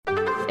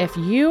If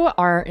you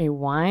are a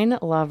wine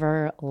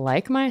lover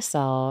like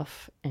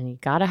myself and you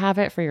got to have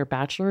it for your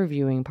bachelor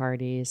viewing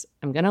parties,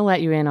 I'm going to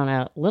let you in on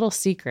a little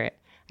secret.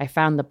 I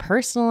found the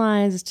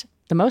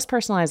most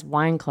personalized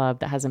wine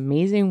club that has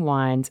amazing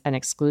wines and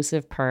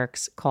exclusive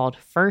perks called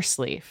First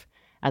Leaf.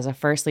 As a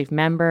First Leaf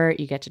member,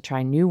 you get to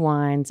try new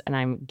wines, and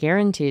I'm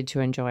guaranteed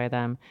to enjoy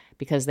them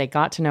because they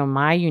got to know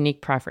my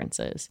unique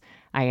preferences.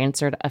 I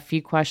answered a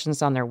few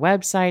questions on their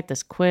website,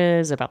 this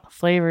quiz about the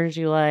flavors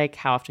you like,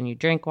 how often you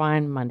drink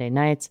wine, Monday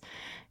nights,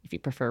 if you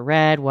prefer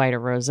red, white, or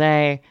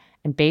rosé.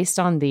 And based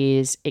on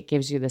these, it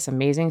gives you this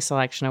amazing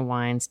selection of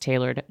wines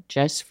tailored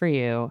just for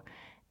you.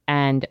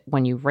 And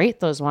when you rate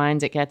those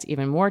wines, it gets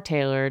even more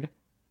tailored,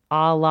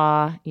 a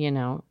la,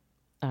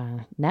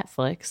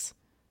 Netflix.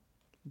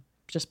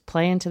 Just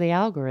play into the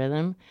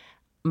algorithm.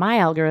 My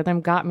algorithm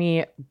got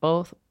me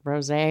both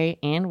rosé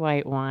and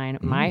white wine,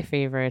 my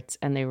favorites,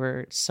 and they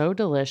were so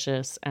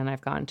delicious, and I've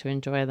gotten to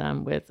enjoy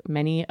them with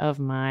many of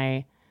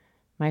my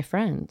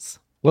friends.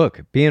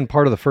 Look, being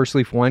part of the First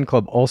Leaf Wine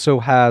Club also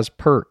has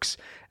perks.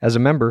 As a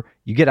member,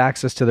 you get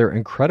access to their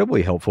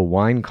incredibly helpful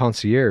wine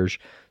concierge.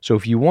 So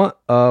if you want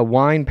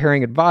wine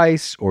pairing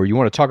advice or you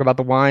want to talk about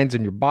the wines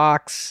in your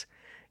box,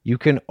 you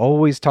can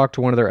always talk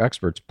to one of their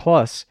experts.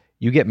 Plus,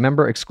 you get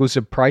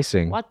member-exclusive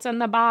pricing. What's in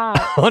the box?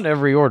 On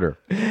every order.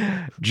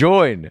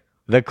 Join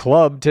the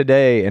club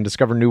today and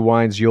discover new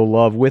wines you'll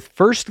love with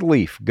First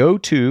Leaf. Go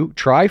to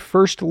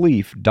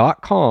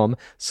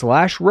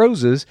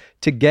tryfirstleaf.com/roses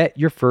to get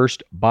your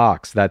first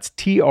box. That's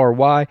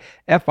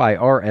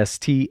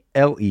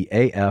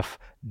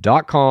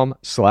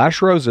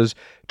tryfirstleaf.com/roses.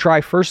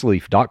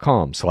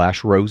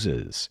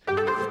 Tryfirstleaf.com/roses.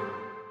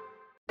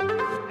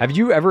 Have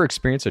you ever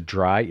experienced a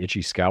dry,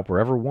 itchy scalp or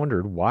ever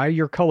wondered why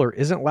your color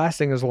isn't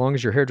lasting as long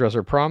as your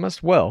hairdresser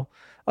promised? Well,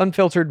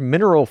 unfiltered,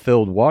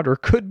 mineral-filled water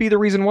could be the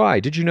reason why.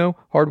 Did you know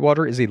hard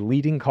water is a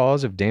leading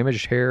cause of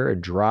damaged hair and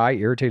dry,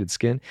 irritated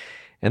skin?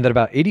 And that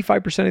about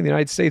 85% of the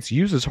United States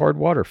uses hard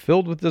water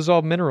filled with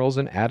dissolved minerals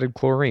and added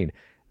chlorine.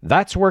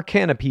 That's where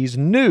Canopy's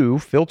new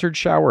filtered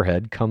shower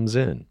head comes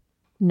in.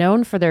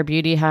 Known for their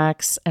beauty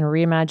hacks and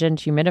reimagined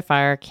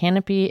humidifier,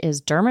 Canopy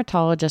is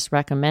dermatologist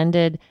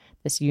recommended.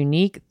 This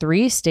unique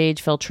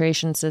 3-stage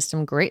filtration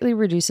system greatly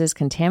reduces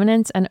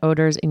contaminants and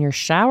odors in your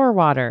shower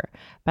water.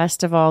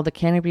 Best of all, the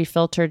Canopy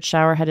filtered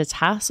shower head is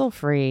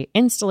hassle-free,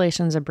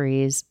 installation's a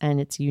breeze, and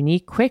its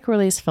unique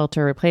quick-release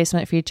filter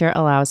replacement feature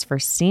allows for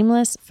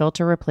seamless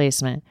filter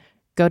replacement.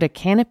 Go to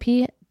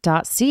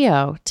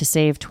canopy.co to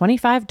save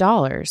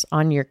 $25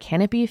 on your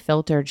Canopy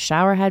filtered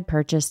shower head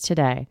purchase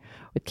today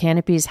with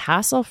Canopy's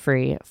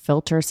hassle-free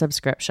filter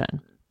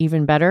subscription.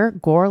 Even better,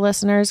 Gore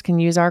listeners can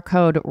use our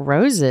code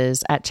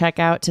ROSES at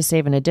checkout to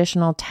save an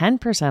additional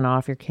 10%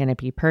 off your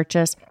Canopy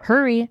purchase.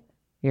 Hurry,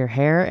 your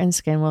hair and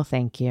skin will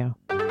thank you.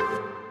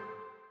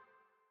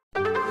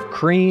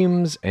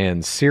 Creams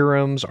and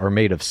serums are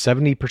made of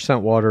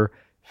 70% water,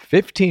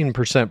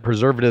 15%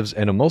 preservatives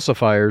and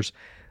emulsifiers,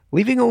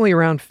 leaving only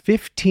around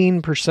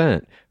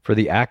 15% for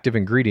the active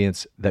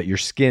ingredients that your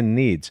skin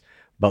needs.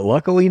 But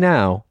luckily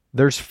now,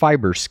 there's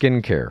Fiber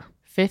Skincare.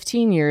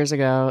 15 years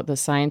ago, the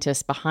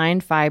scientists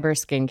behind Fiber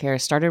Skincare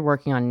started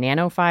working on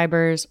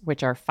nanofibers,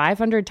 which are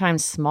 500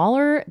 times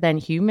smaller than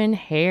human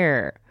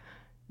hair.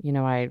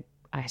 I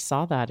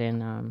saw that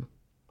in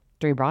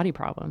Three Body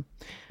Problem.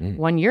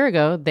 1 year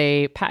ago,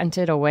 they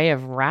patented a way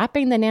of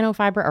wrapping the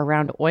nanofiber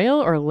around oil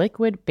or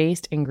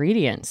liquid-based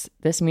ingredients.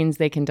 This means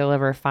they can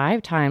deliver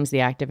 5 times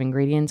the active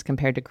ingredients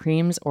compared to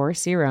creams or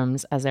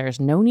serums, as there is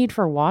no need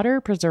for water,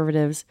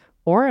 preservatives,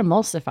 or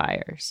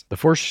emulsifiers. The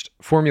first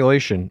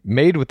formulation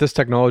made with this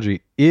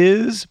technology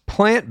is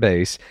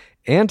plant-based,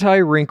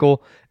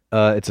 anti-wrinkle.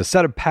 It's a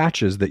set of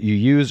patches that you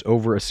use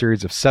over a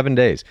series of 7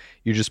 days.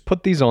 You just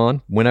put these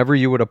on whenever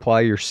you would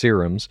apply your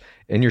serums,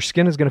 and your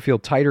skin is going to feel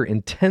tighter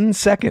in 10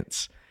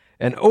 seconds.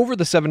 And over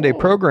the 7-day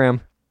program,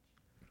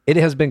 it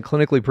has been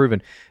clinically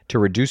proven to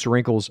reduce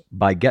wrinkles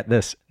by, get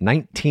this,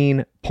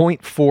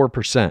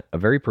 19.4%, a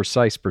very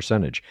precise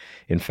percentage.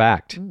 In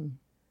fact,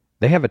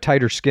 they have a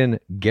tighter skin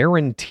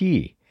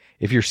guarantee.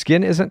 If your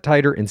skin isn't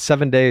tighter in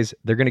 7 days,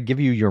 they're going to give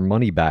you your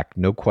money back,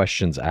 no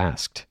questions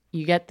asked.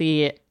 You get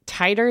the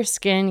tighter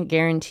skin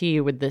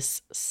guarantee with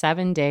this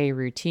 7-day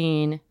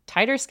routine.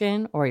 Tighter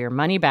skin or your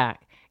money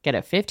back. Get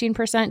a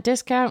 15%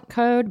 discount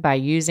code by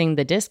using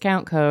the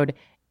discount code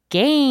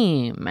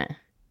GAME.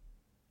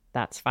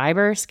 That's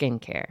Fiber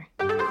Skincare.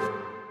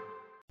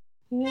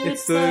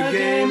 It's the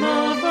Game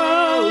of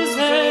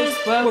Roses.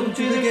 Welcome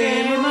to the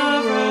Game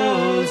of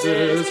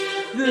Roses.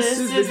 This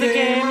is the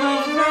Game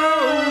of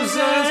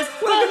Roses.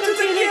 Welcome to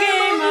the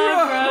Game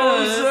of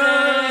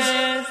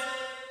Roses.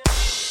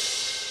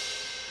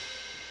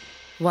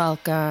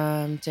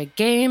 Welcome to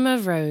Game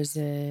of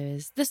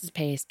Roses. This is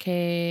Pace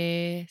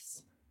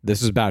Case.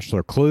 This is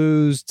Bachelor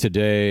Clues.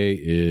 Today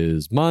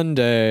is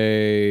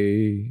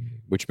Monday,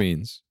 which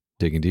means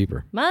digging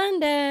deeper.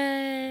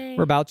 Monday.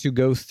 We're about to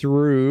go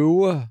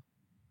through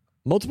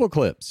multiple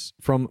clips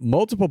from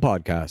multiple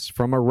podcasts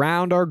from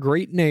around our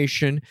great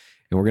nation,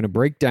 and we're going to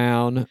break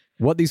down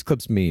what these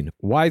clips mean,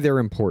 why they're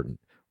important,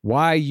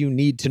 why you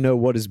need to know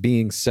what is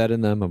being said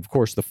in them. Of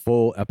course, the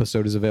full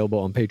episode is available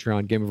on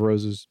Patreon, Game of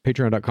Roses,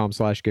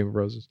 patreon.com/Game of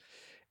Roses.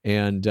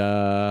 And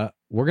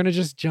we're going to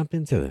just jump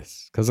into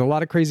this because a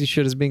lot of crazy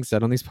shit is being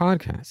said on these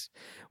podcasts.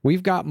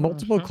 We've got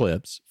multiple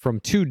clips from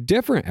 2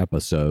 different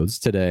episodes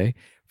today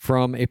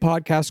from a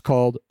podcast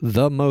called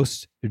The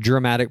Most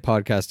Dramatic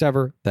Podcast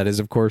Ever. That is,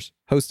 of course,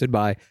 hosted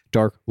by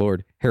Dark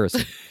Lord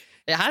Harrison.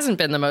 It hasn't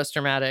been the most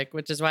dramatic,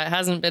 which is why it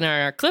hasn't been in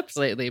our clips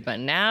lately.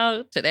 But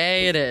now,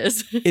 today, it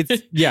is.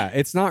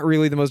 It's not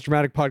really the most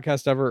dramatic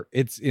podcast ever.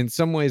 It's in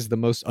some ways the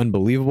most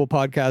unbelievable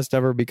podcast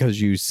ever because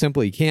you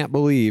simply can't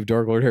believe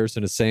Dark Lord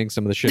Harrison is saying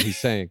some of the shit he's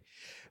saying.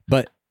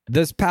 But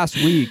this past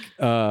week,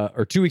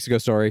 or 2 weeks ago,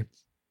 sorry,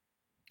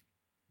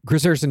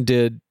 Chris Harrison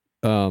did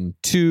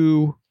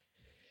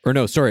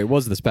it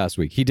was this past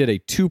week. He did a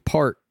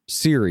 2-part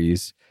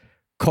series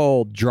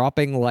called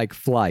Dropping Like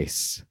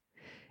Fleiss.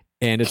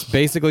 And it's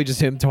basically just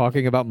him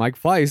talking about Mike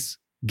Fleiss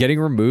getting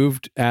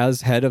removed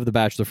as head of the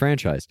Bachelor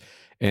franchise.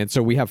 And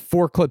so we have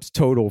 4 clips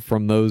total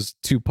from those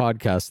 2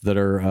 podcasts that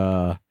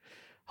are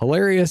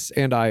hilarious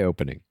and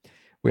eye-opening.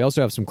 We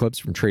also have some clips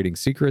from Trading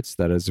Secrets.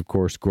 That is, of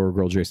course, Gore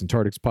Girl Jason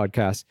Tartick's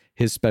podcast.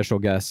 His special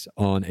guest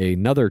on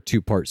another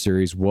 2-part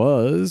series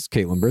was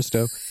Caitlin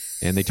Bristow.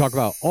 And they talk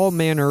about all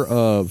manner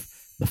of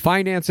the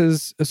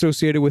finances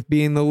associated with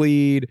being the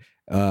lead,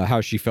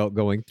 how she felt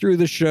going through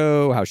the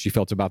show, how she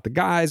felt about the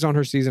guys on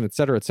her season, et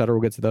cetera, et cetera.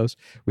 We'll get to those.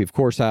 We, of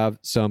course, have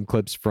some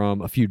clips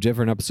from a few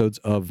different episodes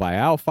of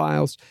Vial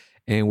Files,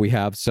 and we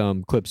have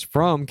some clips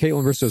from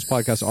Caitlin Bristow's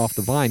podcast Off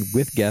the Vine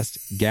with guest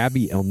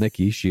Gabby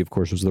Elnicki. She, of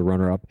course, was the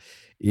runner-up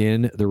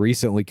in the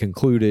recently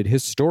concluded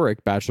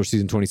historic Bachelor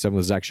Season 27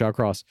 with Zach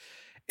Shawcross.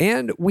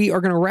 And we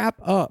are going to wrap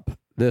up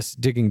this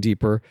Digging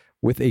Deeper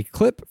with a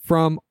clip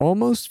from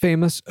Almost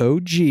Famous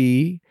OG.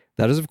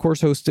 That is, of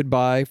course, hosted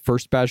by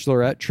First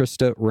Bachelorette,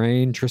 Trista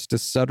Rain, Trista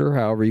Sutter,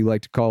 however you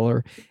like to call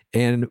her,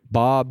 and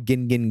Bob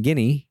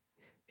Guiney.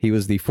 He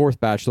was the 4th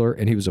Bachelor,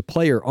 and he was a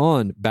player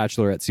on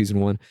Bachelorette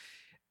Season 1.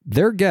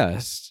 Their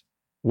guest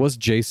was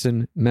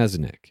Jason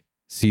Mesnick,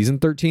 Season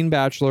 13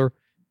 Bachelor,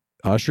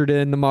 ushered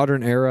in the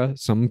modern era.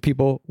 Some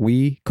people,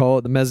 we call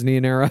it the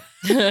Mezzanine era.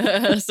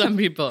 Some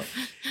people.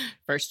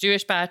 First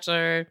Jewish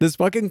Bachelor. This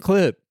fucking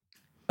clip,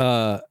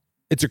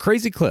 it's a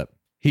crazy clip.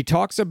 He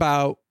talks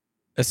about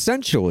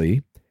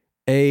essentially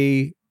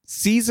an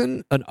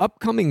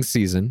upcoming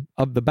season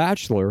of The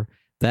Bachelor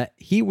that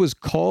he was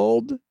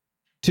called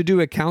to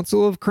do a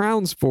Council of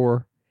Crowns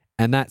for,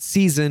 and that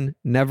season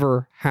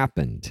never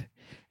happened.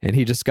 And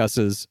he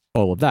discusses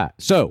all of that.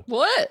 So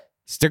What?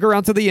 Stick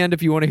around to the end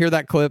if you want to hear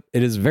that clip.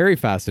 It is very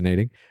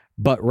fascinating.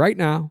 But right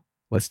now,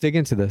 let's dig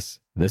into this.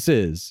 This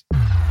is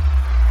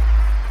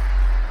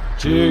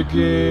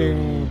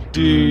Digging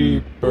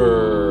Deeper.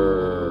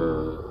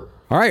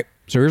 All right.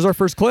 So here's our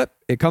first clip.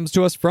 It comes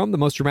to us from The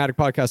Most Dramatic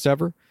Podcast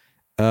Ever.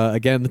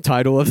 Again, the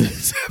title of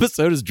this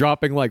episode is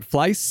Dropping Like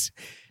Fleiss.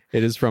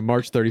 It is from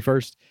March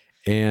 31st.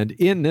 And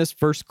in this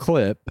first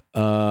clip,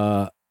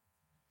 Lauren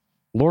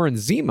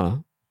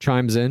Zima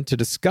chimes in to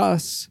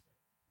discuss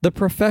the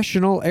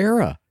professional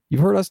era. You've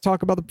heard us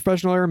talk about the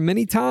professional era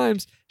many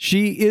times.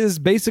 She is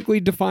basically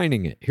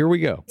defining it. Here we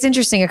go. It's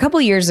interesting. A couple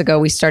of years ago,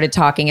 we started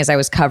talking as I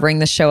was covering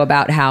the show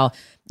about how,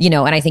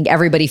 and I think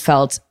everybody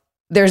felt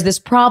there's this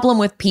problem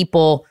with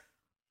people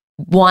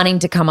wanting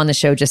to come on the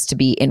show just to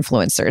be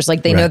influencers.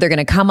 Like they know they're going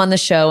to come on the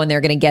show and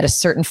they're going to get a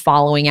certain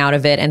following out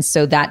of it. And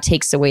so that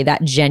takes away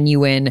that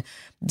genuine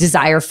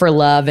desire for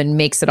love and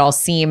makes it all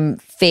seem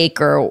fake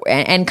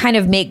and kind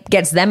of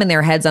gets them in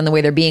their heads on the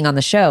way they're being on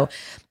the show.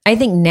 I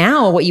think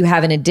now what you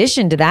have in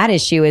addition to that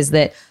issue is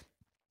that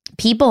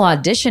people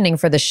auditioning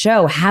for the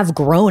show have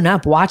grown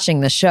up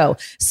watching the show.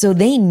 So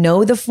they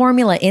know the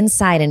formula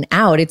inside and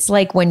out. It's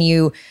like when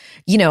you've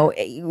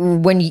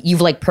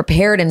like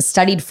prepared and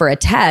studied for a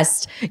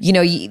test,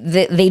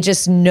 they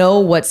just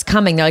know what's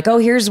coming. They're like, oh,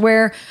 here's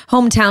where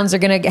hometowns are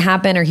going to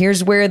happen, or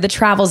here's where the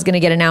travel's going to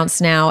get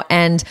announced now.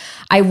 And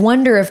I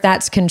wonder if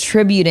that's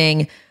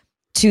contributing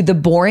to the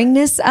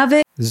boringness of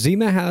it.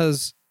 Zima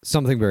has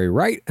something very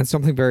right and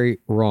something very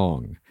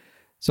wrong.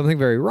 Something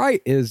very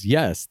right is,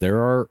 yes, there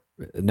are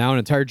now an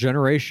entire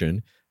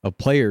generation of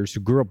players who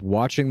grew up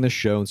watching the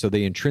show, and so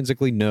they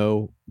intrinsically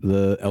know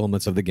the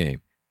elements of the game.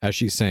 As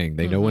she's saying,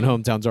 they know when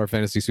hometowns are,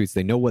 fantasy suites,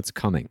 they know what's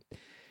coming.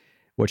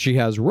 What she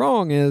has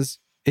wrong is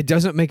it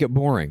doesn't make it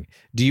boring.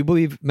 Do you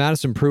believe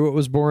Madison Pruitt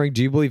was boring?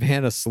 Do you believe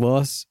Hannah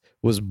Sluss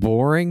was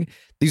boring?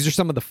 These are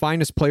some of the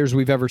finest players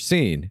we've ever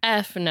seen.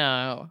 F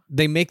no.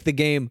 They make the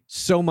game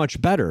so much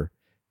better,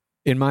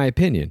 in my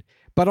opinion.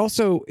 But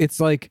also, it's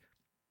like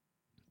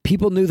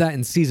people knew that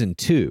in season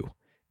 2.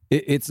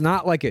 It's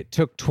not like it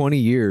took 20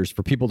 years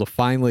for people to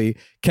finally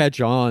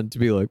catch on to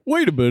be like,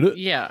 wait a minute.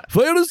 Yeah.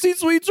 Fantasy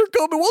suites are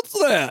coming. What's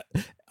that?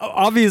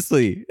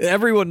 Obviously,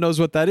 everyone knows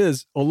what that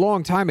is a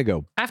long time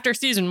ago. After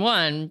season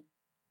 1,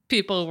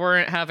 people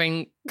weren't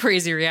having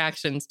crazy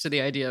reactions to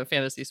the idea of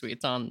fantasy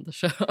suites on the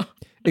show.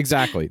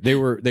 Exactly. They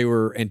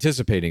were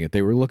anticipating it.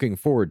 They were looking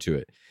forward to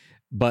it.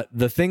 But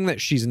the thing that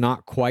she's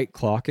not quite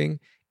clocking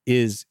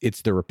is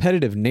it's the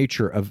repetitive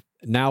nature of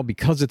now,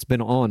 because it's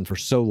been on for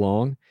so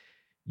long,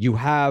 you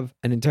have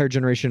an entire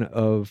generation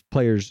of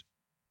players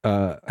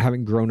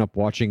having grown up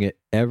watching it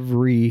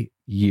every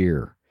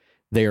year.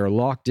 They are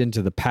locked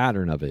into the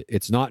pattern of it.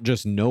 It's not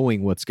just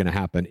knowing what's going to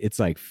happen. It's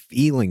like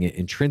feeling it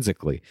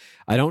intrinsically.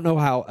 I don't know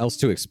how else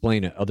to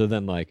explain it other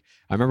than like,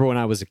 I remember when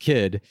I was a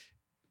kid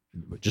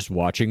just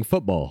watching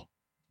football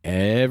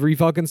every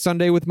fucking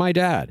Sunday with my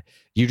dad.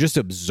 You just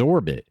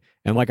absorb it.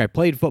 And like I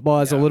played football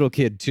as a little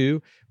kid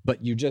too,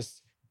 but you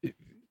just,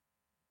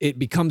 it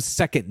becomes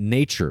second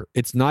nature.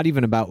 It's not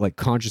even about like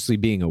consciously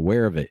being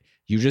aware of it.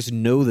 You just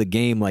know the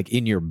game like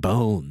in your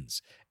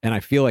bones. And I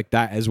feel like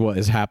that is what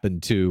has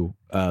happened to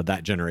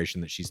that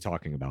generation that she's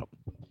talking about.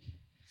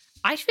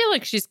 I feel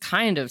like she's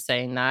kind of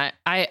saying that.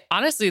 I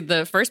honestly,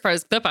 the first part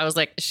of this clip, I was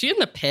like, is she in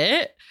the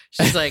pit?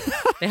 She's like,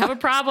 they have a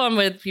problem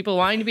with people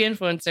wanting to be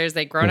influencers.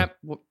 They've grown up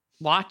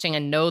watching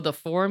and know the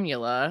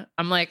formula.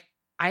 I'm like,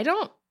 I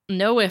don't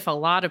know if a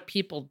lot of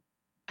people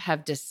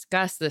have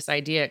discussed this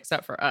idea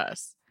except for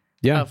us.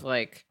 Yeah. Of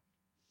like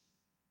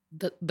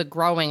the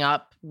growing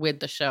up with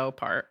the show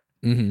part.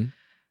 Mm-hmm.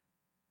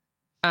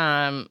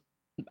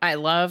 I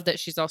love that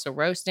she's also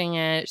roasting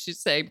it. She's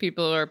saying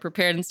people are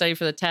prepared and study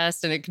for the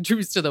test, and it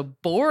contributes to the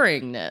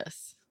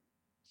boringness.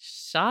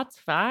 Shots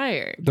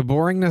fired. The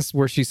boringness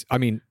where she's, I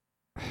mean,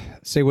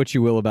 say what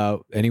you will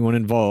about anyone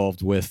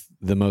involved with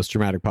the most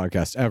dramatic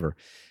podcast ever,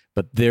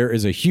 but there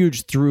is a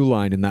huge through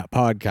line in that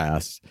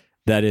podcast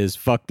that is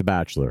fuck The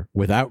Bachelor.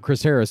 Without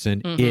Chris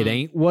Harrison, it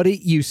ain't what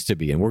it used to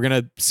be. And we're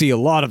going to see a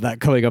lot of that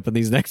coming up in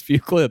these next few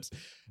clips.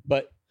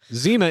 But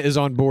Zima is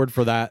on board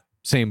for that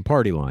same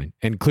party line.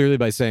 And clearly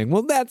by saying,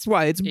 well, that's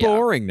why it's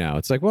boring now.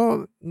 It's like,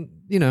 well,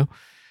 you know,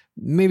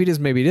 maybe it is,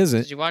 maybe it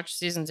isn't. Did you watch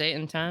seasons 8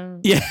 and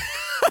 10? Yeah,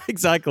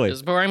 exactly. It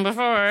was boring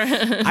before.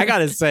 I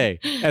gotta say,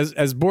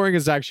 as boring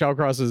as Zach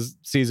Shawcross's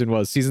season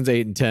was, seasons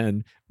 8 and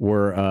 10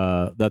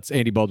 were that's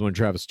Andy Baldwin and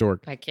Travis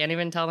Stork. I can't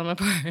even tell them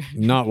apart.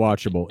 Not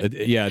watchable.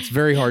 It's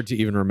very hard to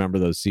even remember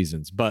those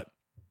seasons. But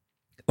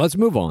let's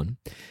move on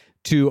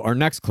to our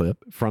next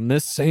clip from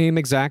this same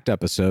exact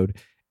episode.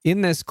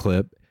 In this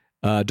clip,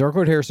 Dark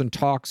Lord Harrison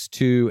talks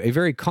to a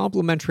very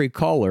complimentary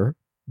caller.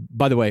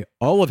 By the way,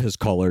 all of his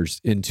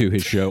callers into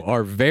his show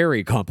are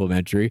very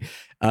complimentary.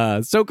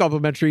 So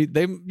complimentary,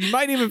 you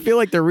might even feel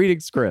like they're reading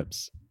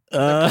scripts.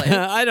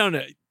 I don't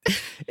know.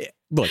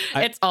 Look,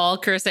 it's all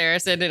Chris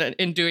Harrison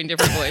in doing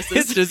different voices.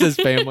 It's just his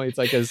family. It's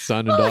like his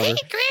son and daughter. Hey,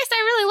 Chris, I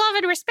really love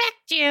and respect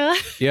you.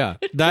 Yeah,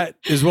 that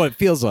is what it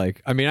feels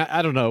like. I mean,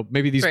 I don't know.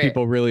 Maybe these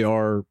people really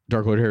are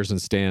Dark Lord Harrison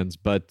stans,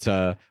 but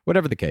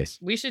whatever the case.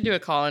 We should do a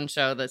call-in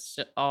show that's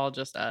all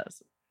just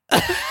us.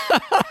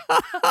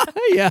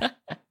 Yeah.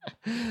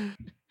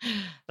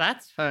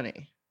 That's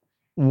funny.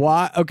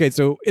 Why? Okay,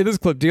 so in this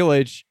clip,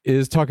 DLH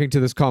is talking to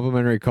this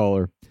complimentary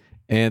caller,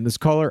 and this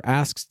caller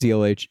asks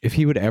DLH if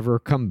he would ever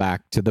come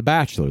back to The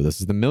Bachelor.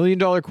 This is the $1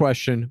 million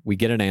question. We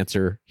get an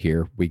answer.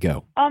 Here we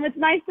go. It's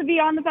nice to be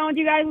on the phone with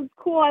you guys. It's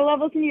cool. I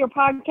love listening to your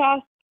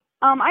podcast.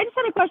 I just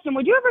had a question.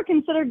 Would you ever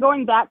consider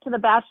going back to The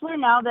Bachelor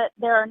now that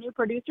there are new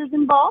producers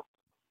involved?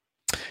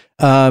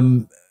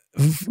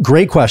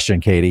 Great question,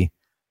 Katie.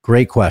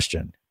 Great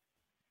question.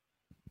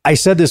 I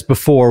said this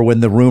before when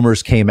the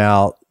rumors came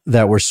out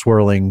that were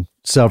swirling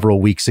several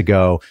weeks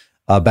ago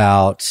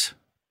about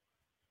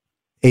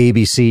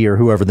ABC or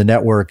whoever, the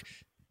network,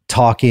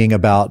 talking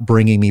about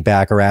bringing me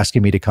back or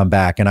asking me to come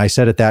back. And I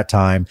said at that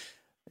time,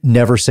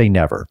 never say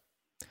never.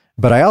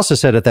 But I also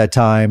said at that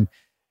time,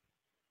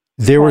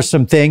 there were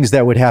some things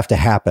that would have to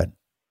happen.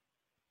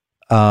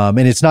 And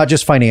it's not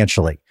just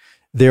financially.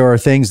 There are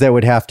things that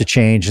would have to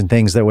change and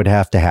things that would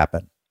have to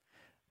happen.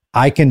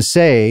 I can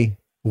say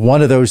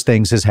one of those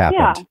things has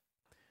happened.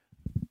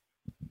 Yeah.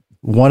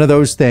 One of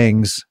those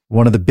things,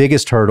 one of the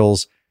biggest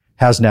hurdles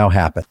has now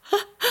happened.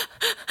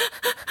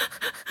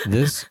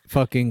 This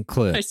fucking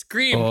clip. I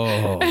screamed.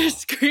 Oh, I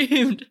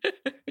screamed.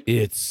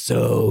 It's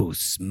so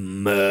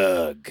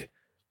smug.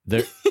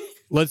 There,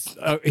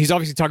 he's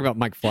obviously talking about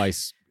Mike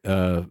Fleiss,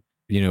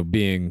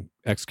 being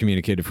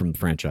excommunicated from the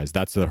franchise.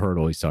 That's the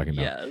hurdle he's talking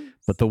about. Yes.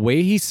 But the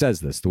way he says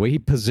this, the way he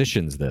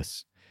positions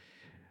this,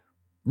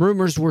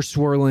 rumors were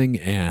swirling,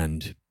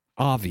 and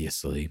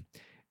obviously,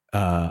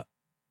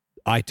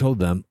 I told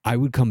them I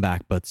would come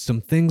back, but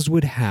some things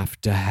would have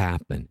to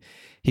happen.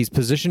 He's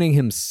positioning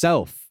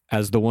himself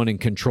as the one in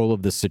control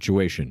of this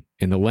situation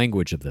in the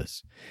language of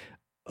this.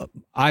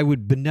 I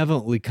would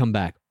benevolently come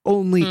back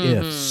only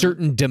if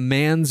certain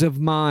demands of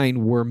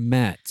mine were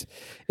met.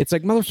 It's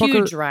like, motherfucker.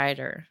 Huge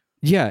rider.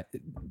 Yeah.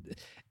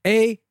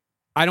 I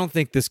don't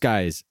think this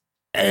guy is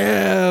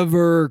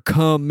ever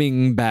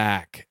coming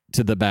back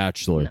to The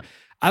Bachelor. No.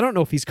 I don't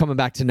know if he's coming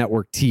back to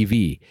network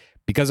TV,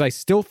 because I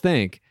still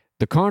think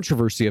the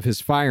controversy of his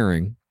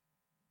firing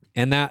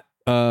and that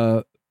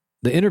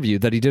the interview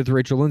that he did with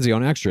Rachel Lindsay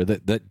on Extra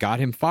that got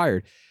him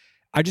fired,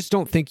 I just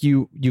don't think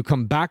you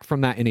come back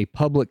from that in a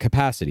public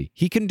capacity.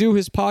 He can do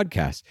his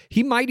podcast.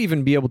 He might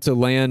even be able to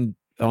land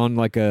on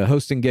like a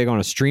hosting gig on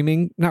a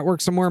streaming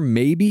network somewhere,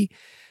 maybe.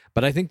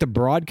 But I think the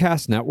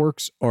broadcast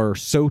networks are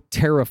so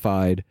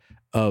terrified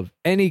of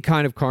any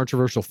kind of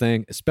controversial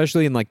thing,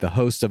 especially in like the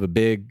host of a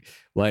big,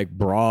 like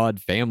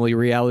broad family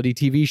reality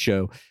TV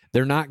show,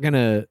 they're not going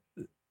to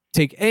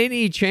take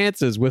any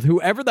chances with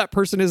whoever that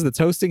person is that's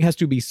hosting. Has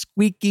to be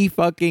squeaky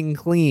fucking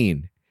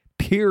clean,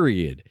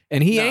 period.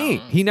 And he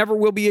ain't. He never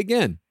will be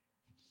again.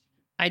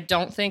 I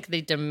don't think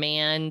the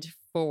demand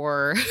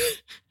for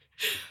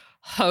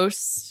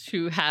hosts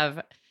who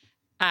have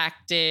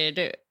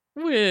acted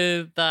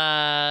with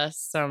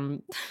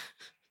some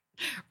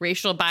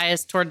racial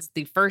bias towards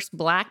the first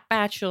Black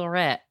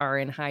Bachelorette are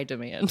in high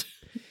demand.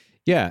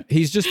 Yeah,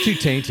 he's just too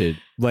tainted.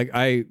 Like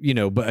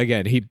but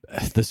again,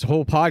 this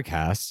whole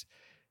podcast,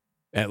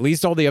 at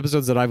least all the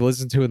episodes that I've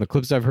listened to and the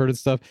clips I've heard and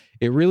stuff,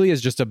 it really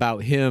is just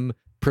about him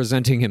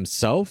presenting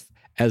himself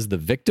as the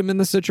victim in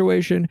the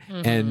situation.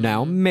 Mm-hmm. And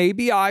now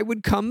maybe I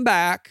would come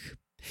back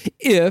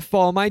if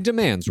all my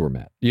demands were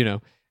met.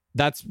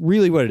 That's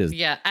really what it is.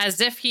 Yeah,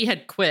 as if he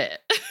had quit.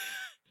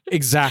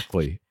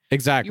 Exactly.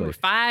 You were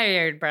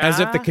fired, bro. As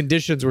if the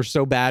conditions were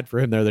so bad for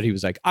him there that he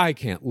was like, I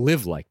can't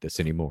live like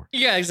this anymore.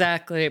 Yeah,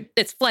 exactly.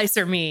 It's Fleiss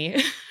or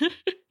me.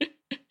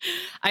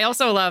 I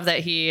also love that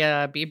he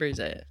Biebers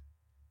it.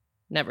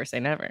 Never say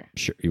never.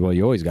 Sure. Well,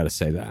 you always got to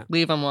say that.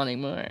 Leave them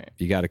wanting more.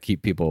 You got to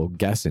keep people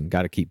guessing.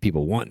 Got to keep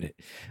people wanting it.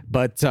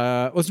 But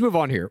let's move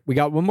on here. We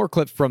got one more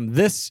clip from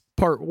this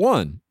part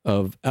 1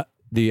 of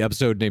the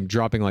episode named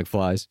Dropping Like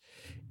Flies.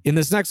 In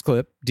this next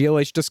clip,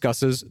 DLH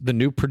discusses the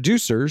new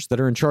producers that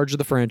are in charge of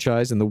the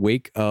franchise in the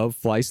wake of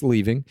Fleiss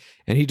leaving,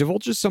 and he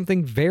divulges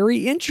something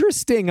very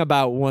interesting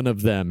about one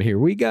of them. Here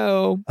we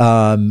go.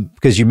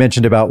 Because you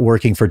mentioned about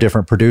working for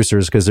different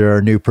producers, because there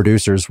are new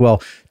producers.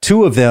 Well,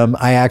 2 of them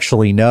I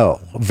actually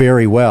know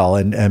very well,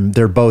 and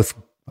they're both,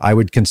 I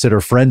would consider,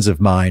 friends of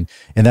mine,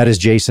 and that is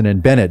Jason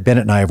and Bennett.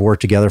 Bennett and I have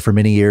worked together for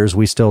many years.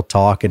 We still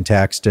talk and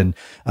text, and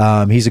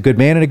he's a good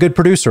man and a good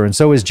producer, and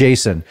so is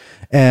Jason.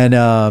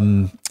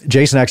 And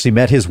Jason actually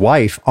met his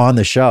wife on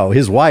the show.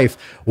 His wife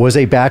was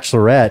a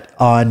bachelorette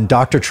on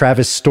Dr.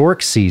 Travis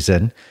Stork's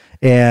season.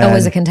 And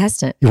was a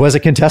contestant. He was a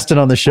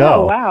contestant on the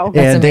show. Oh, wow.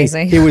 That's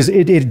amazing.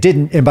 It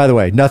didn't, and by the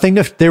way,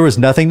 there was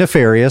nothing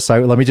nefarious.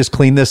 Let me just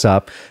clean this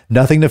up.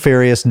 Nothing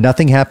nefarious.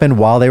 Nothing happened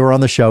while they were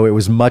on the show. It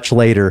was much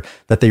later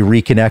that they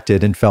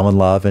reconnected and fell in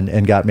love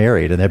and got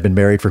married, and have been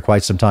married for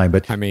quite some time.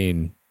 But I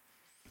mean,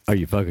 are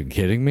you fucking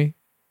kidding me?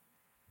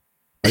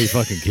 Are you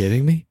fucking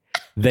kidding me?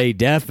 They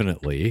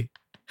definitely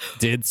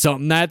did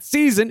something that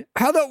season.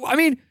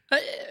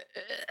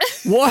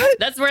 What?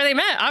 That's where they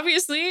met,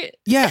 obviously.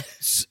 Yeah,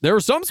 there were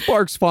some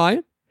sparks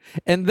flying,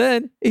 and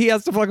then he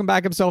has to fucking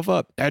back himself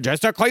up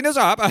just to clean this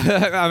up.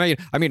 I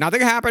mean,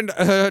 nothing happened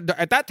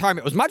at that time.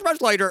 It was much,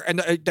 much later, and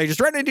they just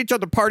ran into each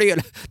other party,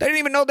 and they didn't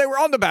even know they were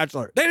on The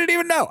Bachelor. They didn't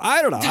even know.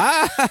 I don't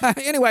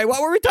know. Anyway,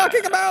 what were we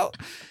talking about?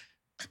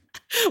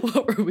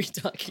 What were we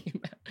talking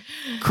about?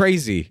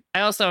 Crazy.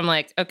 I also am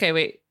like, okay,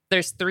 wait.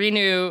 There's 3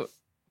 new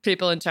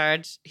people in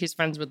charge. He's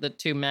friends with the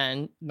 2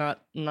 men, not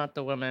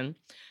the woman.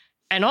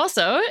 And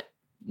also,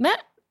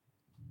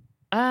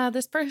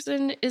 this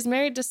person is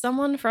married to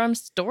someone from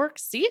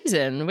Stork's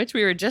season, which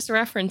we were just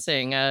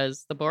referencing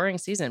as the boring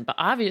season. But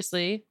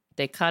obviously,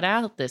 they cut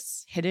out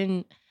this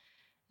hidden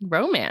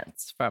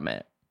romance from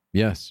it.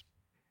 Yes,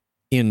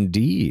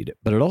 indeed.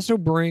 But it also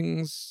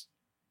brings,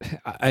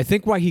 I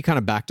think why he kind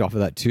of backed off of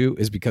that too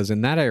is because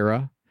in that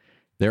era,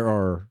 there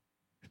are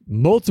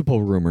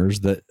multiple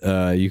rumors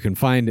that you can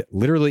find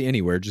literally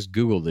anywhere. Just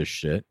Google this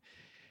shit.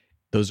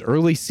 Those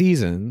early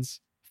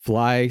seasons,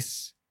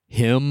 Fleiss,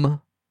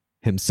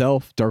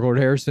 himself, Dark Lord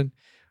Harrison,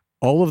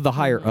 all of the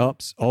higher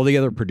ups, all the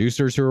other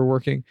producers who were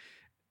working,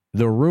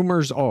 the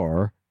rumors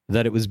are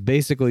that it was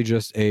basically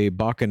just a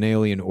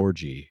bacchanalian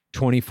orgy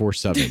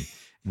 24/7.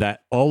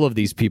 That all of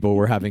these people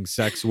were having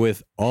sex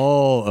with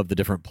all of the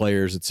different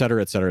players, et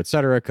cetera, et cetera, et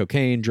cetera,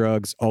 cocaine,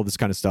 drugs, all this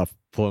kind of stuff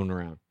floating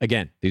around.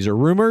 Again, these are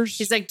rumors.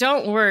 He's like,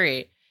 don't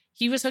worry.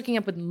 He was hooking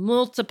up with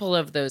multiple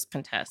of those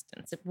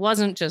contestants. It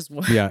wasn't just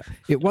one. Yeah,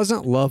 it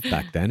wasn't love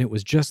back then. It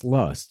was just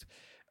lust.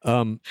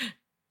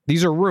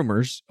 These are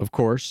rumors, of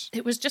course.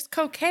 It was just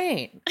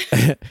cocaine.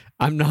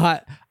 I'm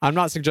not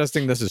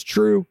suggesting this is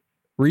true.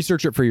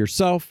 Research it for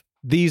yourself.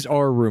 These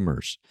are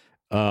rumors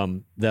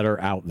that are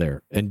out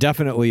there. And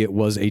definitely it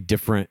was a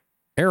different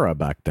era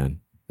back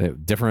then.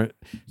 Different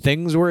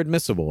things were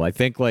admissible. I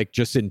think like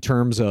just in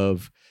terms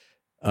of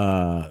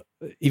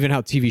even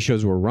how TV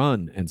shows were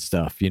run and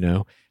stuff,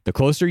 the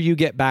closer you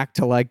get back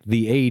to like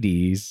the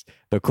 80s,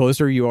 the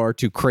closer you are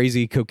to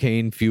crazy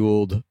cocaine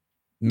fueled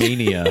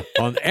mania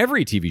on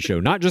every TV show,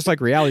 not just like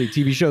reality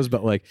TV shows,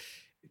 but like,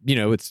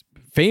 it's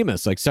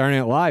famous, like Saturday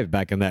Night Live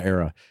back in that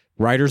era.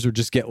 Writers would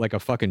just get like a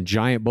fucking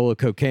giant bowl of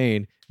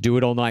cocaine, do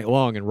it all night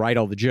long, and write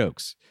all the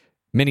jokes.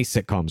 Many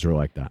sitcoms were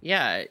like that.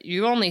 Yeah,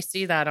 you only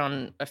see that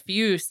on a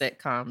few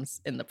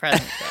sitcoms in the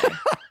present day.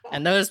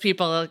 And those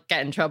people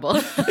get in trouble.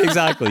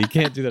 Exactly. You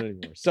can't do that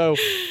anymore. So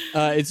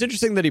it's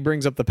interesting that he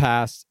brings up the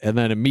past and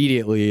then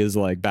immediately is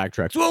like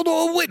backtracks. Well,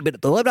 no, wait a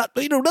minute. Though. I'm not,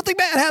 nothing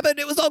bad happened.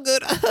 It was all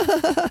good.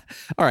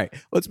 All right.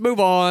 Let's move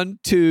on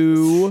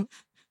to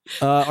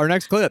Our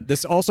next clip.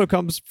 This also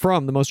comes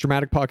from the most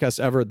dramatic podcast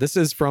ever. This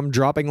is from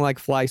Dropping Like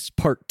Flies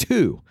Part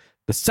 2,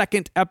 the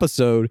second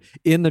episode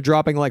in the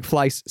Dropping Like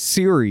Flies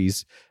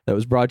series that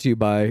was brought to you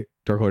by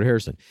Dark Lord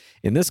Harrison.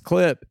 In this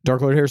clip,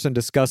 Dark Lord Harrison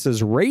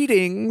discusses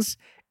ratings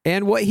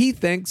and what he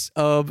thinks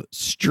of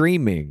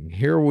streaming.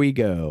 Here we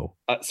go.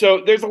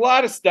 So there's a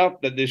lot of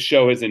stuff that this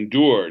show has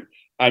endured.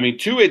 I mean,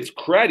 to its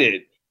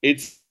credit,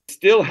 it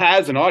still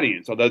has an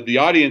audience, although the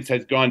audience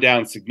has gone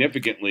down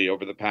significantly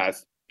over the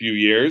past few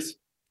years,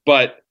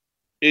 but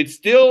it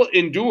still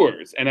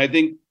endures. And I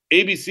think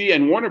ABC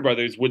and Warner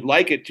Brothers would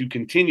like it to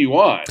continue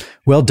on.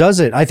 Well, does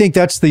it? I think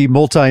that's the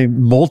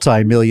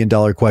multi-million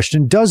dollar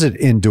question. Does it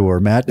endure,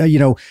 Matt? You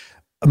know,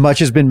 much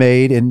has been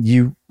made, and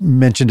you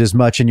mentioned as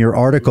much in your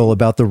article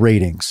about the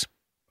ratings.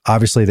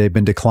 Obviously, they've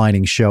been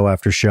declining show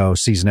after show,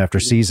 season after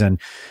season.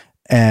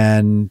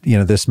 And, you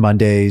know, this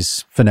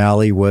Monday's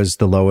finale was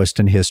the lowest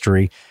in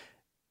history.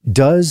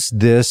 Does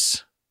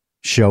this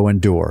show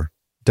endure?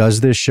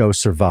 Does this show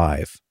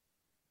survive?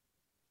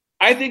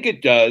 I think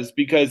it does,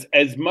 because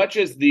as much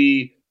as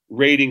the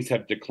ratings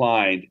have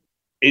declined,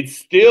 it's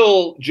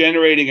still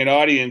generating an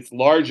audience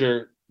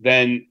larger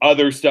than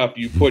other stuff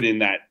you put in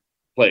that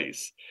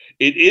place.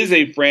 It is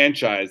a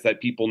franchise that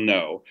people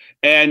know,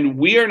 and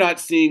we are not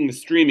seeing the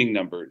streaming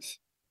numbers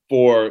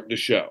for the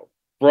show.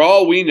 For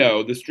all we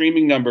know, the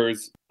streaming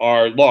numbers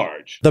are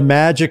large. The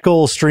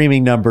magical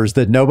streaming numbers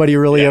that nobody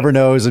really ever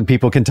knows and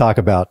people can talk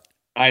about.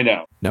 I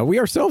know. Now, we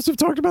ourselves have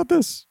talked about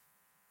this,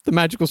 the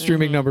magical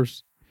streaming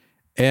numbers.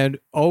 And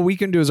all we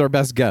can do is our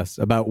best guess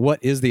about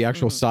what is the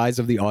actual size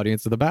of the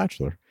audience of The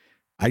Bachelor.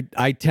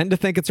 I tend to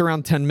think it's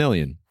around 10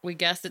 million. We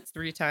guess it's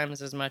 3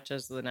 times as much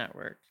as the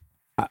network.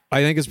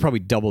 I think it's probably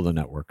double the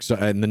network. So,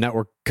 and the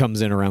network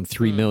comes in around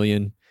 3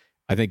 million.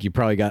 I think you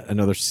probably got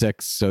another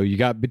 6. So you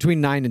got between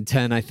 9 and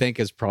 10, I think,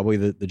 is probably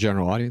the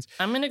general audience.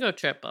 I'm going to go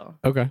triple.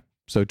 Okay.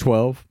 So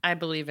 12. I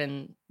believe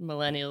in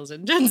millennials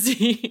and Gen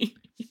Z.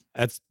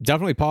 That's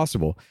definitely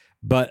possible.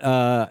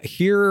 But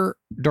here,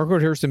 Dark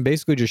Lord Harrison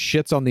basically just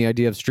shits on the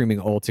idea of streaming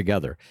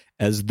altogether,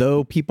 as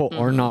though people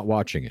are not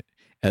watching it,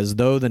 as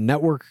though the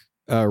network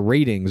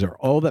ratings are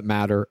all that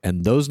matter,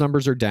 and those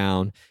numbers are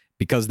down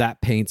because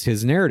that paints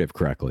his narrative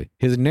correctly.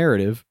 His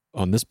narrative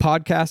on this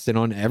podcast and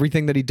on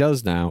everything that he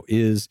does now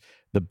is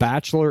The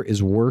Bachelor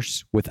is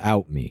worse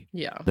without me.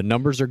 Yeah. The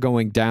numbers are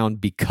going down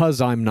because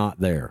I'm not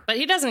there. But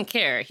he doesn't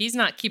care. He's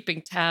not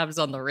keeping tabs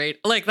on the rate.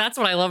 Like, that's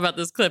what I love about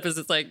this clip is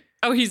it's like,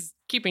 oh, he's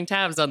keeping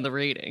tabs on the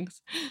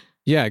ratings.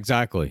 Yeah,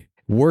 exactly.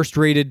 Worst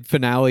rated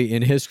finale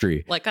in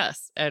history. Like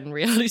us and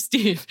Reality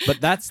Steve.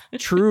 But that's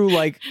true,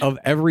 like, of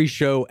every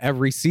show,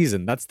 every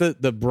season. That's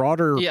the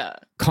broader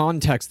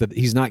context that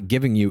he's not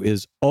giving you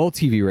is all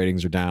TV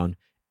ratings are down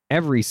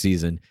every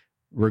season,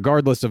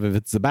 regardless of if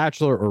it's The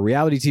Bachelor or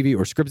reality TV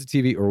or scripted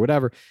TV or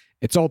whatever.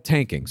 It's all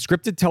tanking.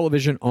 Scripted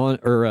television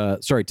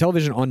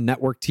television on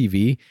network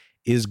TV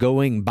is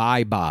going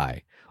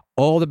bye-bye.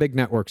 All the big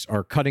networks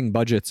are cutting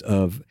budgets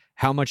of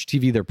how much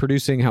TV they're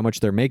producing, how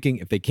much they're making.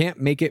 If they can't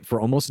make it for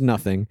almost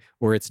nothing,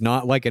 or it's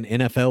not like an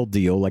NFL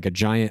deal, like a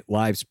giant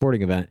live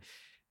sporting event,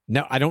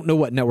 now I don't know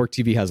what network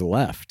TV has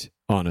left,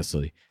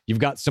 honestly. You've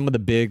got some of the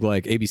big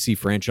like ABC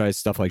franchise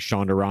stuff like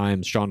Shonda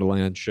Rhimes,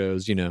 Shondaland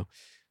shows, you know,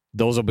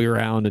 those will be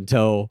around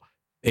until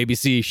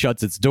ABC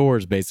shuts its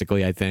doors,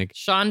 basically, I think.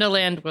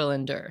 Shondaland will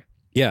endure.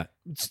 Yeah.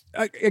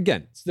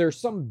 Again, there's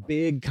some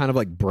big kind of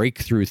like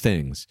breakthrough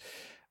things.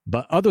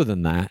 But other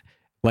than that,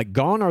 like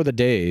gone are the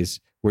days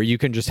where you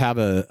can just have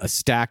a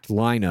stacked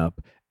lineup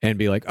and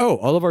be like, oh,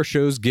 all of our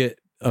shows get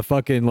a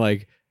fucking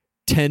like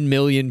 10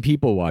 million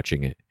people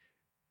watching it.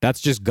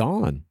 That's just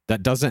gone.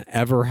 That doesn't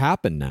ever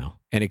happen now.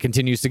 And it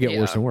continues to get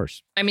worse and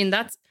worse. I mean,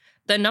 that's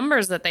the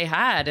numbers that they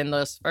had in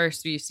those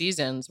first few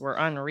seasons were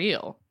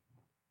unreal.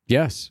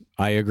 Yes,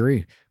 I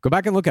agree. Go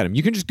back and look at them.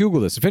 You can just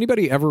Google this. If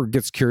anybody ever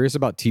gets curious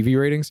about TV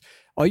ratings,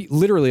 all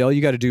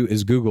you got to do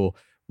is Google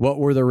what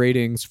were the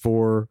ratings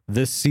for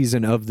this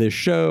season of this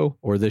show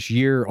or this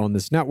year on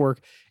this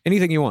network,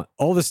 anything you want.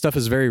 All this stuff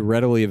is very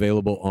readily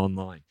available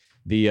online.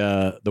 The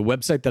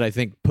website that I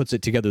think puts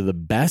it together the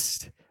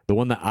best, the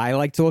one that I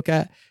like to look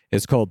at,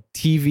 is called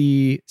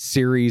TV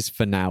Series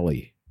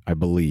Finale, I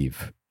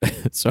believe.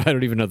 So I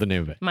don't even know the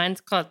name of it.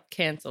 Mine's called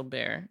Cancel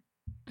Bear.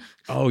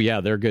 Oh,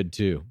 yeah, they're good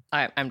too.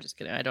 I'm just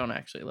kidding. I don't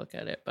actually look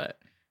at it, but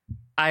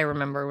I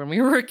remember when we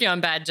were working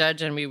on Bad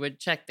Judge and we would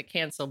check the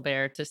Cancel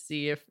Bear to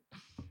see if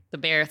the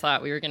bear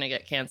thought we were going to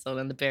get canceled,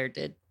 and the bear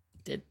did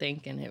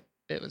think, and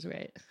it was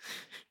right.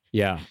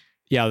 Yeah.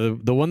 Yeah.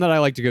 The one that I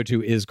like to go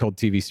to is called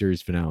TV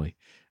Series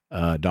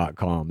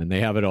Finale.com, and they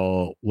have it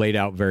all laid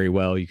out very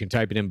well. You can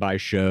type it in by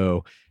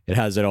show. It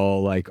has it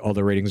all, like all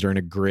the ratings are in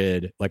a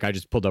grid. Like I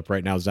just pulled up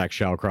right now, Zach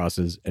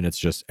Shallcross's, and it's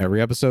just every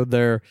episode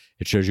there.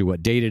 It shows you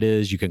what date it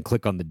is. You can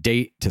click on the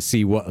date to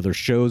see what other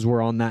shows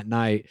were on that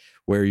night,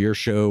 where your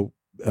show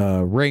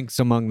ranks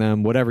among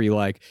them, whatever you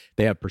like.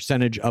 They have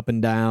percentage up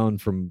and down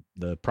from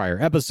the prior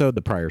episode,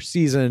 the prior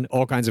season,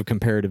 all kinds of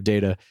comparative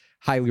data.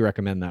 Highly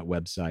recommend that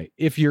website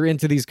if you're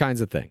into these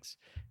kinds of things.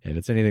 If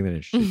it's anything that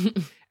interests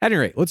you. At any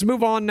rate, let's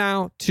move on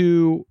now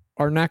to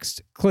our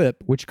next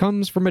clip, which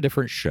comes from a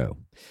different show.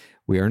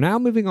 We are now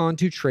moving on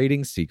to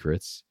Trading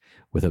Secrets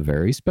with a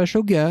very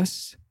special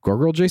guest.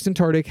 Gorgirl Jason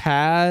Tardik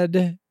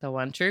had The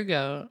one true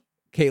goat.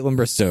 Caitlin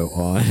Bristow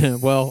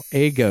on. Well,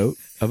 a goat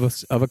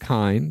of a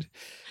kind.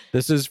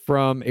 This is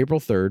from April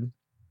 3rd,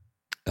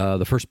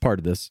 the first part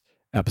of this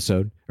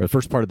episode, or the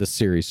first part of this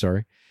series,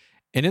 sorry.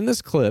 And in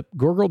this clip,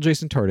 Gorgirl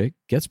Jason Tardik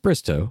gets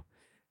Bristow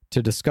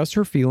to discuss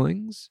her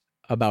feelings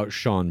about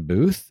Sean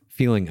Booth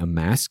feeling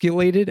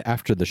emasculated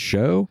after the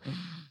show,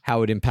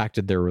 how it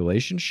impacted their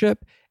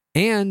relationship,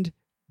 and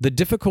the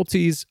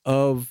difficulties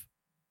of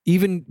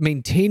even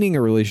maintaining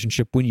a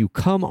relationship when you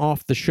come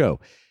off the show.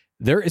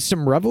 There is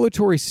some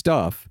revelatory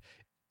stuff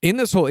in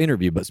this whole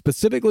interview, but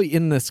specifically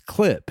in this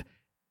clip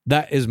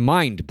that is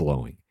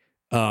mind-blowing.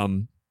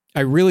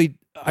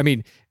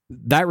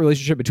 That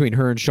relationship between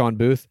her and Sean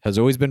Booth has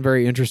always been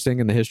very interesting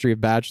in the history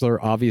of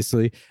Bachelor,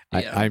 obviously.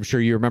 Yeah. I'm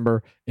sure you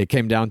remember it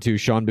came down to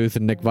Sean Booth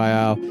and Nick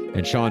Viall,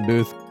 and Sean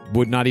Booth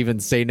would not even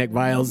say Nick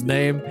Viall's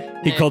name.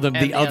 He called him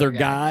the other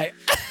guy.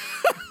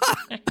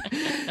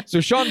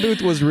 So Sean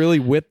Booth was really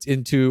whipped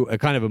into a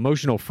kind of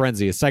emotional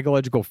frenzy, a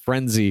psychological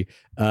frenzy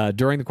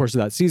during the course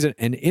of that season.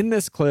 And in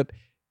this clip,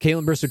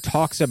 Caitlin Bristow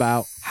talks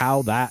about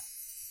how that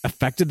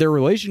affected their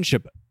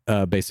relationship,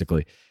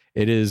 basically.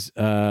 It is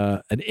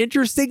an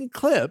interesting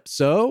clip,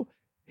 so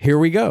here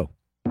we go.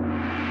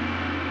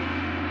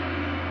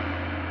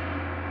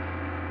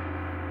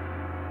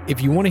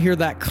 If you want to hear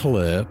that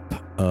clip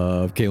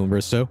of Caitlin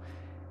Bristow,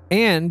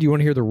 and you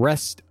want to hear the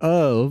rest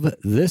of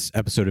this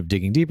episode of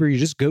Digging Deeper, you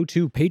just go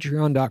to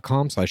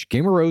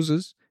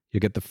patreon.com/GameOfRoses. You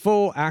get the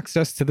full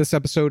access to this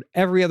episode,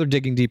 every other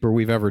Digging Deeper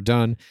we've ever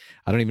done.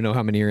 I don't even know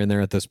how many are in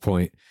there at this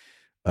point.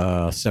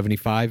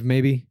 75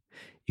 maybe.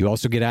 You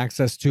also get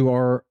access to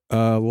our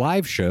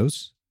live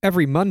shows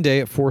every Monday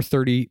at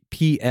 4:30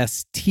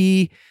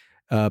 PST.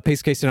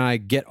 Pace Case and I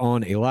get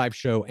on a live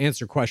show,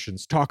 answer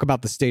questions, talk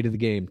about the state of the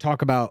game,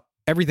 talk about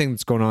everything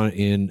that's going on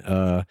in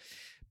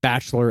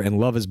Bachelor and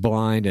Love is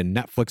Blind and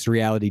Netflix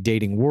reality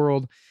dating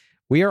world.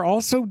 We are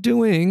also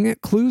doing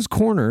Clues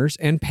Corners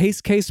and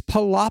Pace Case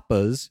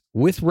Palapas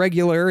with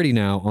regularity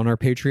now on our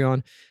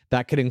Patreon.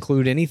 That could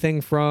include anything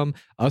from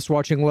us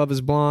watching Love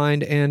is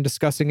Blind and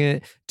discussing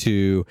it,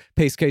 to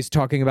Pace Case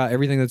talking about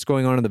everything that's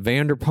going on in the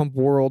Vanderpump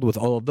world with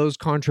all of those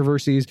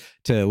controversies,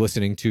 to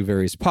listening to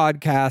various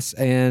podcasts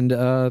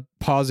and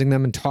pausing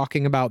them and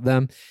talking about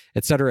them,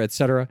 et cetera, et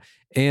cetera.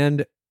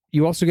 And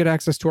you also get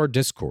access to our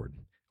Discord,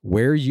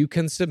 where you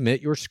can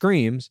submit your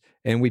screams,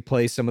 and we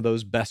play some of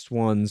those best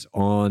ones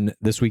on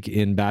This Week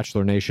in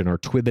Bachelor Nation, our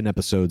Twibbin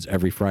episodes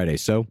every Friday.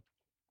 So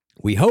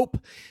we hope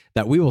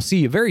that we will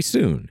see you very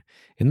soon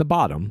in the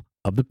bottom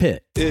of the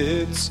pit.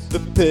 It's the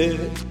pit,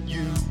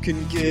 you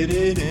can get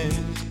it in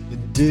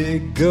and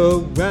dig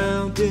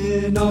around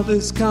in all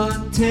this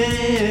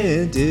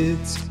content.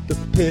 It's the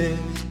pit,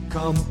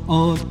 come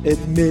on,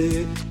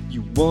 admit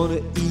you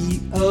wanna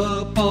eat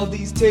up all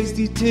these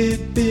tasty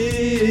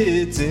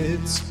tidbits.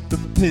 It's the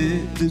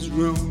pit, there's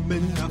room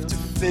enough to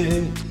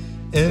fit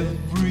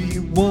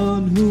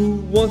everyone who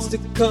wants to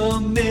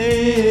come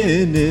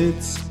in.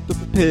 It's the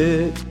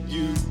pit,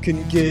 you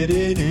can get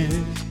it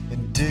in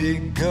and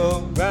dig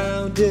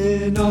around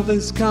in all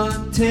this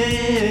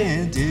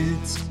content.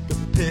 It's the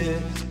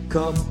pit,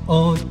 come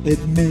on,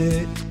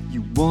 admit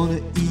you wanna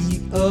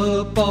eat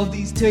up all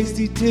these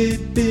tasty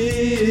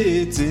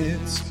tidbits.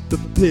 It's the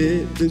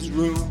pit, there's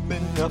room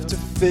enough to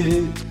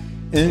fit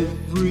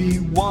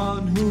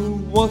everyone who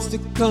wants to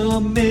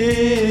come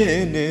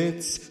in.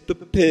 It's the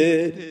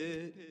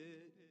pit.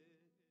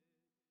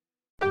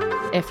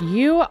 If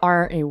you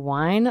are a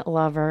wine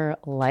lover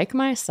like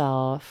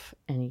myself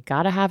and you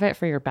gotta have it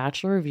for your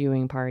bachelor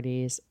viewing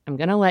parties, I'm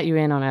gonna let you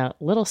in on a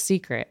little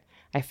secret.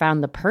 I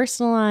found the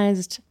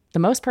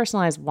most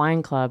personalized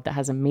wine club that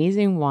has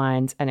amazing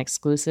wines and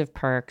exclusive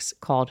perks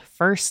called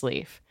First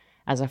Leaf.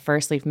 As a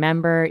First Leaf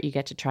member, you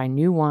get to try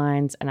new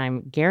wines, and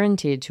I'm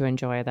guaranteed to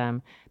enjoy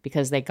them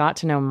because they got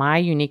to know my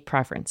unique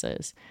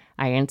preferences.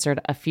 I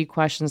answered a few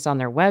questions on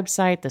their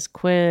website, this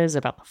quiz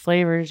about the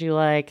flavors you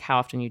like, how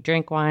often you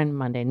drink wine,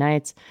 Monday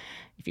nights,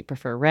 if you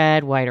prefer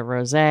red, white, or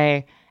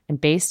rosé. And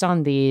based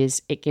on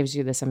these, it gives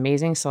you this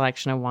amazing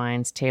selection of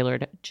wines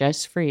tailored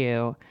just for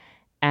you.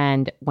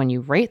 And when you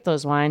rate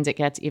those wines, it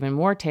gets even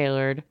more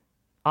tailored,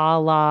 a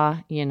la,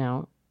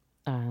 Netflix.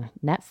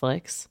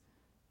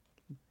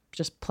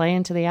 Just play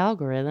into the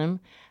algorithm.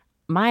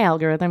 My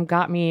algorithm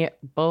got me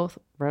both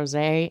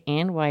rosé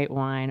and white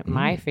wine,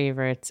 my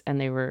favorites,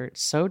 and they were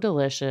so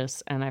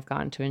delicious, and I've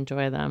gotten to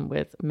enjoy them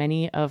with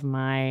many of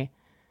my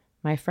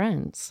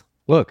friends.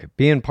 Look,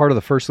 being part of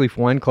the First Leaf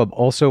Wine Club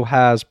also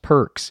has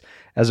perks.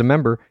 As a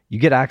member, you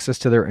get access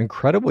to their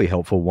incredibly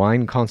helpful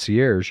wine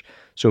concierge.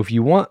 So if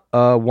you want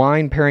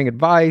wine pairing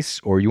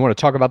advice, or you want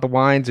to talk about the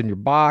wines in your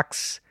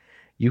box,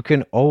 you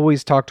can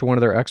always talk to one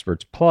of their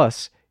experts.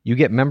 Plus, you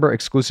get member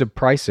exclusive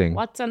pricing.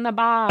 What's in the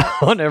box?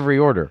 On every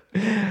order.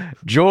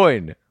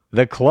 Join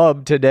the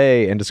club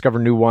today and discover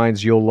new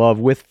wines you'll love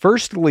with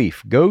First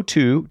Leaf. Go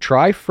to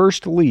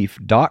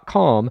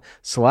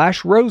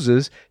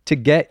tryfirstleaf.com/roses to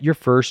get your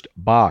first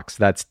box.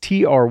 That's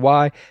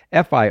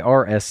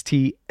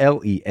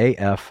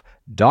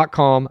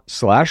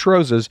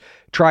tryfirstleaf.com/roses.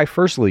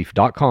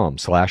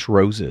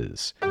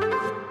 Tryfirstleaf.com/roses.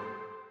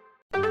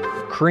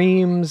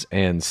 Creams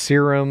and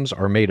serums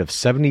are made of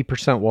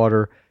 70%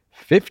 water,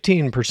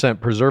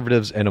 15%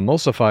 preservatives and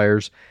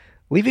emulsifiers,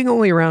 leaving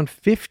only around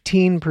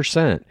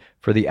 15%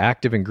 for the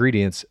active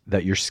ingredients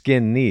that your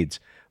skin needs.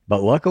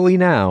 But luckily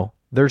now,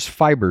 there's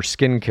Fiber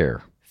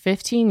Skincare.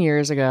 15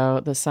 years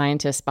ago, the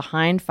scientists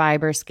behind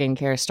Fiber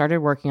Skincare started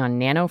working on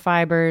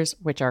nanofibers,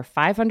 which are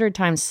 500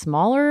 times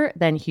smaller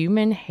than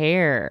human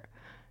hair.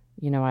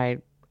 You know, I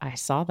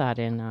saw that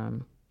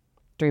in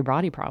Three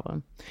Body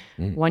Problem.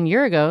 1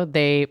 year ago,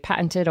 they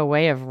patented a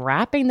way of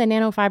wrapping the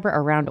nanofiber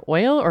around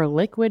oil or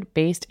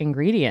liquid-based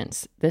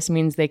ingredients. This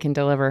means they can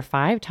deliver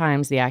 5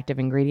 times the active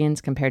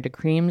ingredients compared to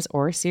creams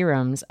or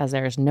serums, as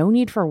there is no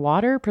need for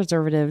water,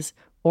 preservatives,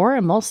 or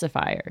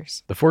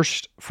emulsifiers. The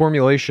first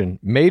formulation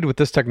made with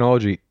this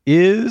technology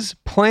is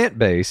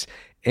plant-based,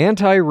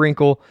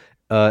 anti-wrinkle.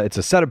 It's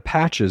a set of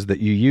patches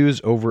that you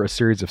use over a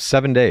series of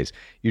 7 days.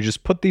 You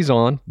just put these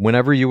on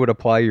whenever you would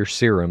apply your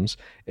serums,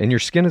 and your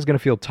skin is going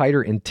to feel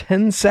tighter in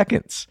 10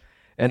 seconds.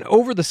 And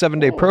over the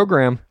 7-day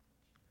program,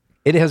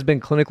 it has been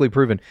clinically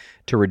proven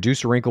to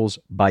reduce wrinkles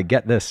by,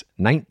 get this,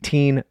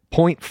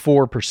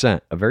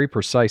 19.4%, a very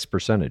precise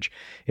percentage.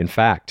 In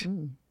fact,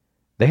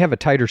 they have a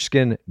tighter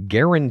skin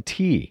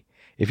guarantee.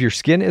 If your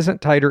skin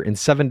isn't tighter in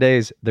 7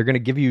 days, they're going to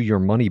give you your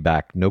money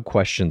back, no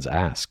questions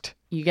asked.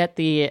 You get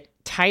the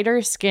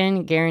tighter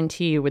skin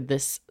guarantee with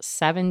this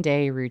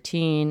 7-day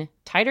routine.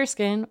 Tighter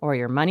skin or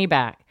your money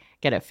back.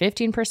 Get a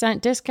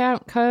 15%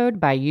 discount code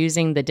by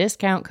using the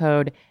discount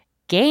code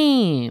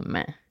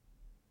GAME.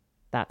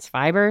 That's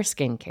Fiber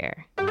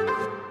Skincare.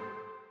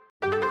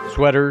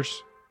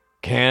 Sweaters,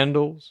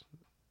 candles,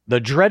 the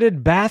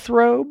dreaded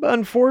bathrobe.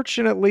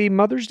 Unfortunately,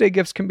 Mother's Day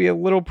gifts can be a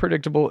little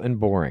predictable and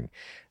boring.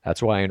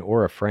 That's why an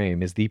Aura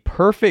frame is the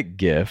perfect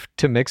gift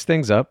to mix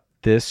things up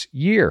this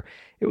year.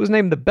 It was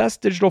named the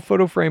best digital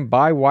photo frame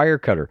by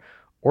Wirecutter.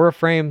 Aura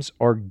frames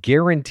are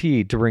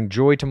guaranteed to bring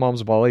joy to moms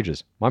of all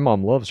ages. My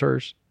mom loves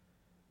hers.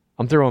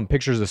 I'm throwing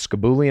pictures of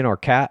Skaboolian, our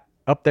cat,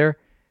 up there.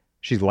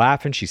 She's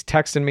laughing. She's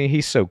texting me.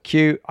 He's so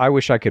cute. I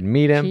wish I could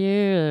meet him.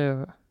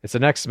 Cute. It's the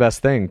next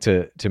best thing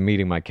to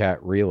meeting my cat,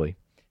 really.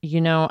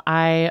 You know,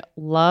 I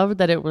love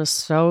that it was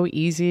so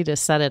easy to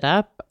set it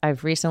up.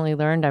 I've recently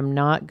learned I'm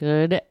not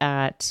good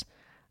at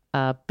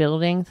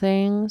building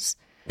things.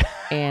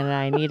 And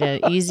I need an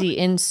easy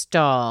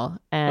install.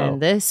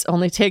 And this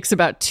only takes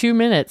about 2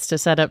 minutes to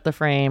set up the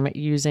frame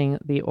using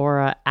the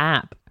Aura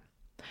app.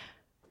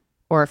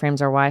 Aura frames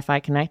are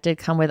Wi-Fi connected,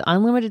 come with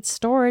unlimited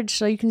storage,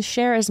 so you can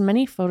share as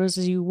many photos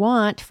as you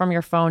want from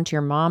your phone to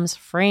your mom's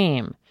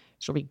frame.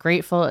 She'll be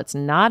grateful it's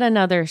not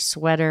another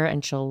sweater,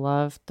 and she'll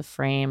love the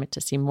frame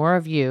to see more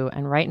of you.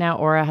 And right now,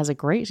 Aura has a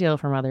great deal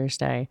for Mother's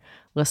Day.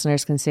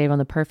 Listeners can save on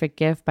the perfect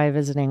gift by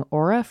visiting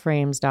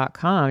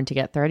auraframes.com to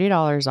get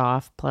 $30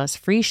 off plus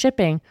free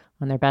shipping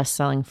on their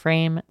best-selling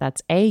frame.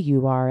 That's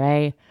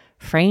AURA,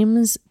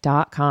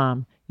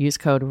 frames.com. Use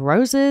code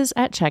ROSES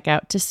at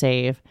checkout to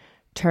save.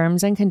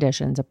 Terms and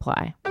conditions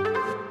apply.